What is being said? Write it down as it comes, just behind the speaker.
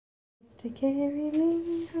to carry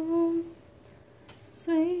me home.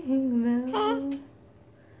 Swing low,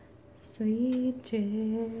 sweet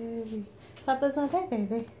cherry. Papa's not there,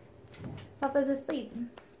 baby. Papa's asleep.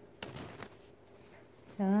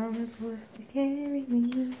 Coming forth to carry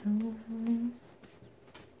me home.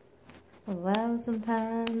 Well,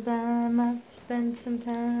 sometimes I'm up and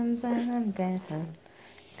sometimes I'm down.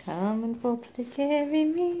 Coming forth to carry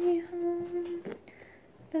me home.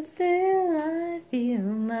 But still I feel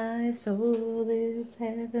my soul is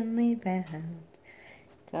heavenly bound.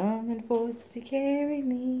 Coming forth to carry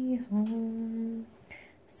me home.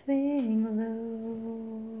 Swing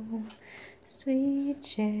low, sweet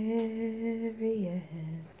chariots,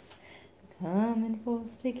 coming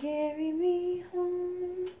forth to carry me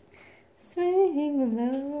home. Swing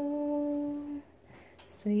low,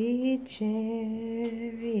 sweet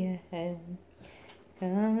chariot,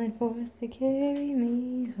 coming forth to carry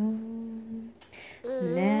me home.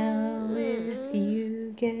 Now if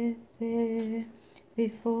you get there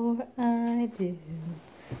before I do,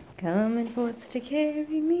 coming forth to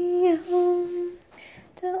carry me home.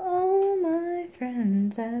 Tell all my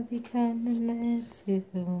friends I'll be coming there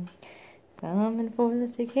too. Coming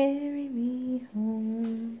forth to carry me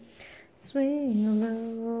home. Swing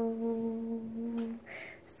low,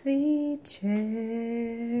 sweet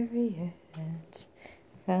chariot,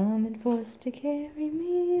 coming forth to carry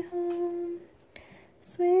me home.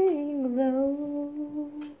 Swing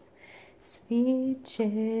low, sweet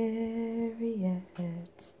chariot,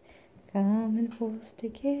 coming forth to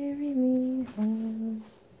carry me home.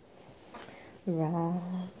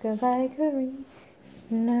 Rock-a-bye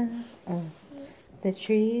Karina, the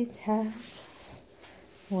treetops.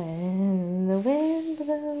 When the wind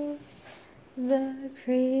blows, the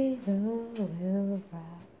cradle will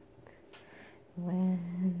rock. When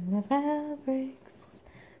the bough breaks,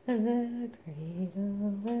 the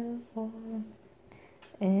cradle will fall.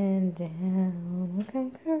 And down will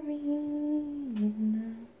come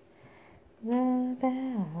Karina, the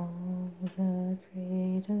bow, the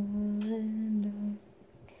cradle, and all.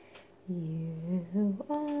 You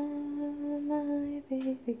are my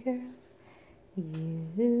baby girl.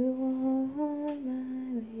 You are my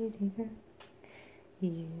lady girl.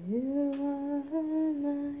 You are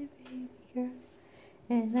my baby girl.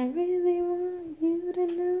 And I really want you to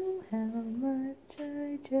know how much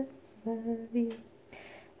I just love you.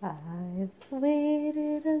 I've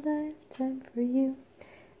waited a lifetime for you.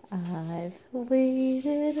 I've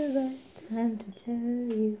waited a lifetime to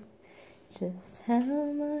tell you just how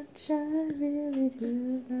much I really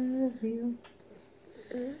do love you.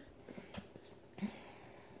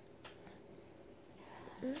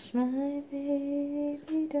 Hush, my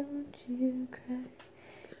baby, don't you cry.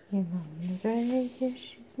 Your mama's right here,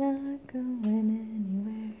 she's not going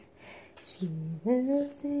anywhere. She will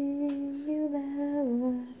sing you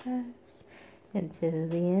lullabies until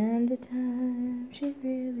the end of time. She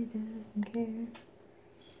really doesn't care.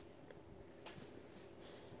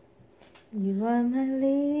 You are my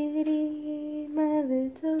lady, my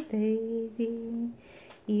little baby.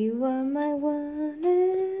 You are my one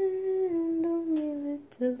and only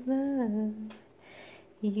little love.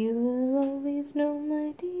 You will always know,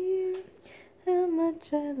 my dear, how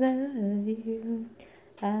much I love you.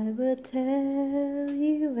 I will tell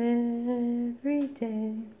you every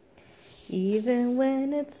day, even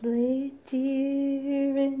when it's late,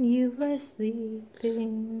 dear, and you are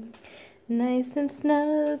sleeping nice and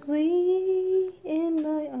snugly in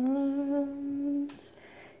my arms.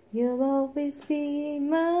 You'll always be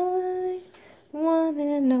my one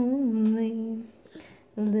and only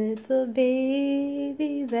little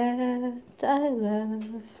baby that I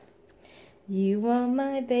love. You are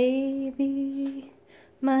my baby,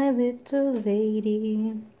 my little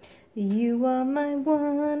lady. You are my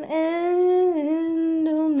one and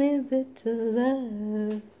only little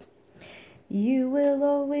love. You will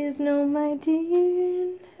always know, my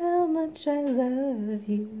dear, how much I love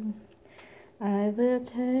you. I will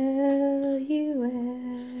tell you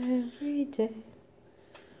every day,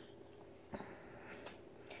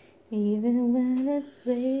 even when it's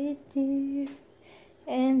late, dear,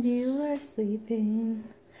 and you are sleeping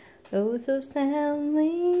oh so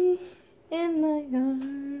soundly in my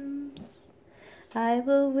arms. I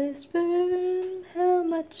will whisper how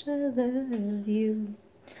much I love you,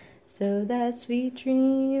 so that sweet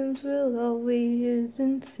dreams will always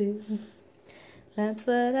ensue. That's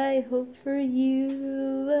what I hope for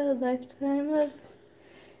you, a lifetime of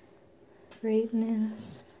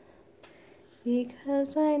greatness.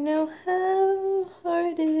 Because I know how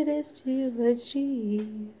hard it is to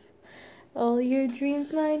achieve all your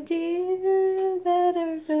dreams, my dear, that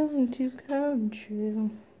are going to come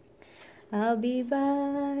true. I'll be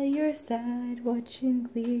by your side watching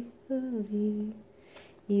gleefully.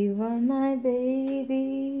 You are my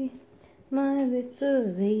baby, my little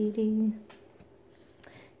lady.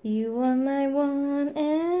 You are my one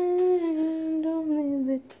and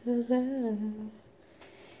only little love.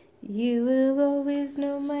 You will always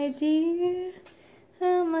know, my dear,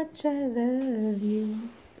 how much I love you.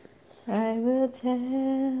 I will tell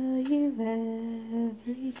you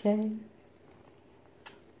every day.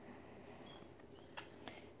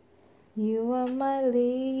 You are my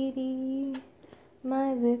lady,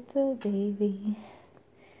 my little baby.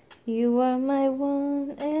 You are my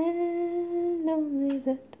one and only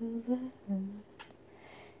little love.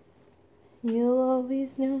 You'll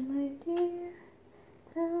always know, my dear,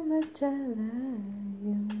 how much I love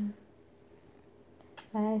you.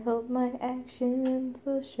 I hope my actions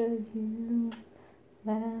will show you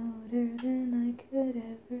louder than I could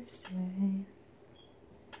ever say.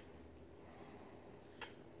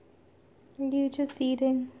 Are you just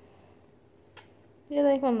eating? You're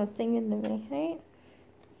like almost singing to me, right?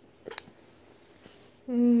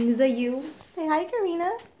 Is that you? Say hi, Karina.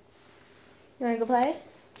 You wanna go play?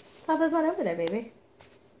 Papa's not over there, baby.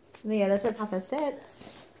 Yeah, that's where Papa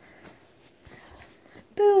sits.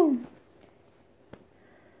 Boom.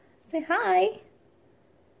 Say hi.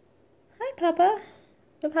 Hi, Papa.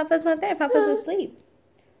 But Papa's not there. Papa's asleep.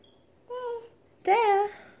 Dad.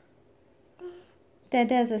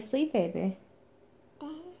 Dada's asleep, baby.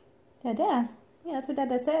 Dada. Yeah, that's where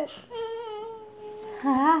Dada sits.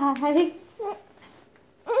 Hi.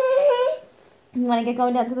 You want to get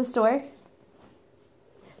going down to the store?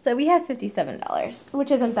 So we have $57,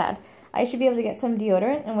 which isn't bad. I should be able to get some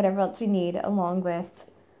deodorant and whatever else we need, along with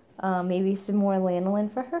maybe some more lanolin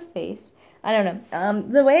for her face. I don't know.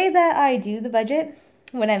 The way that I do the budget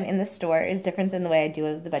when I'm in the store is different than the way I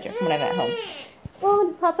do the budget when I'm at home.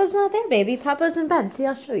 Well, Papa's not there, baby. Papa's in bed. See,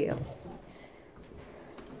 I'll show you.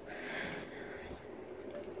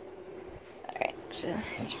 All right.